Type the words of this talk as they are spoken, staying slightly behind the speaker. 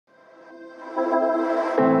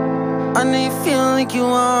think you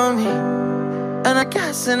want me, and I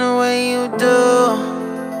guess in a way you do.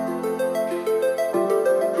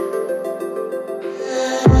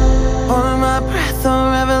 Holding my breath,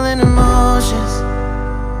 unraveling emotions.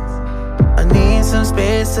 I need some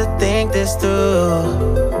space to think this through.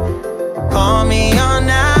 Call me all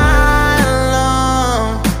night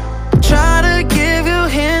long. Try to give you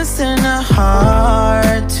hints and a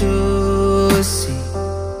hard to see.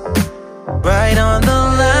 Right on the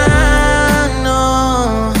line,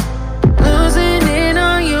 no. Losing it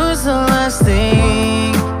on you's the last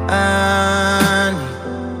thing I need.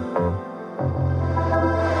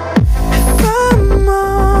 If I'm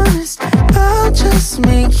honest, I'll just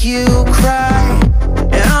make you cry.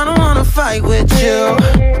 And I don't wanna fight with you,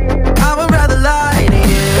 I would rather lie to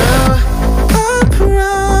you. I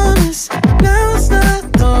promise, now's not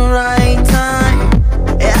the right time.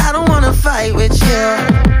 Yeah, I don't wanna fight with you,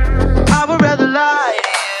 I would rather lie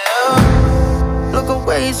to you. Look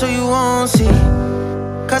away so you won't see,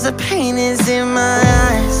 cause the pain is in my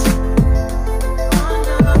eyes.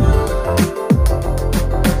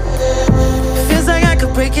 Feels like I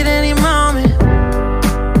could break it any moment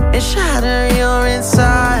and shatter your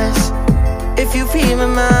insides. If you feel my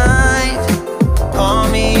mind, call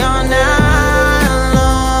me all night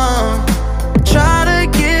long. Try to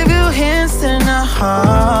give you hints and a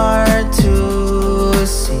hard to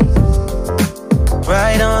see.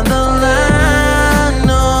 Right on the line,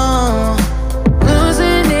 no.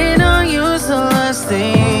 Losing it on you's the last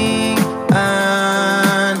thing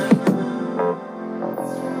I need.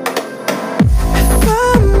 If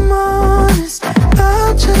I'm honest,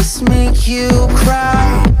 I'll just make you cry.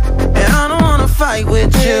 And I don't wanna fight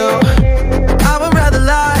with you, I would rather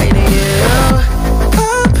lie to you.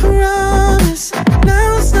 I promise,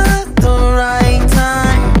 now's not the right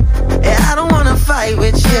time. Yeah, I don't wanna fight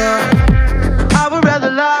with you, I would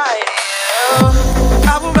rather lie to you.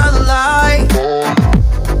 I would rather lie,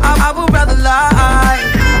 I would rather lie.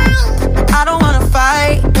 I don't wanna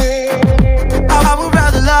fight, I would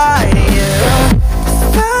rather lie to you.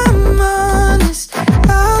 If I'm honest,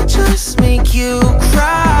 I'll just make you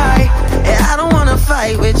cry. Yeah, I don't wanna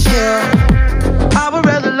fight with you,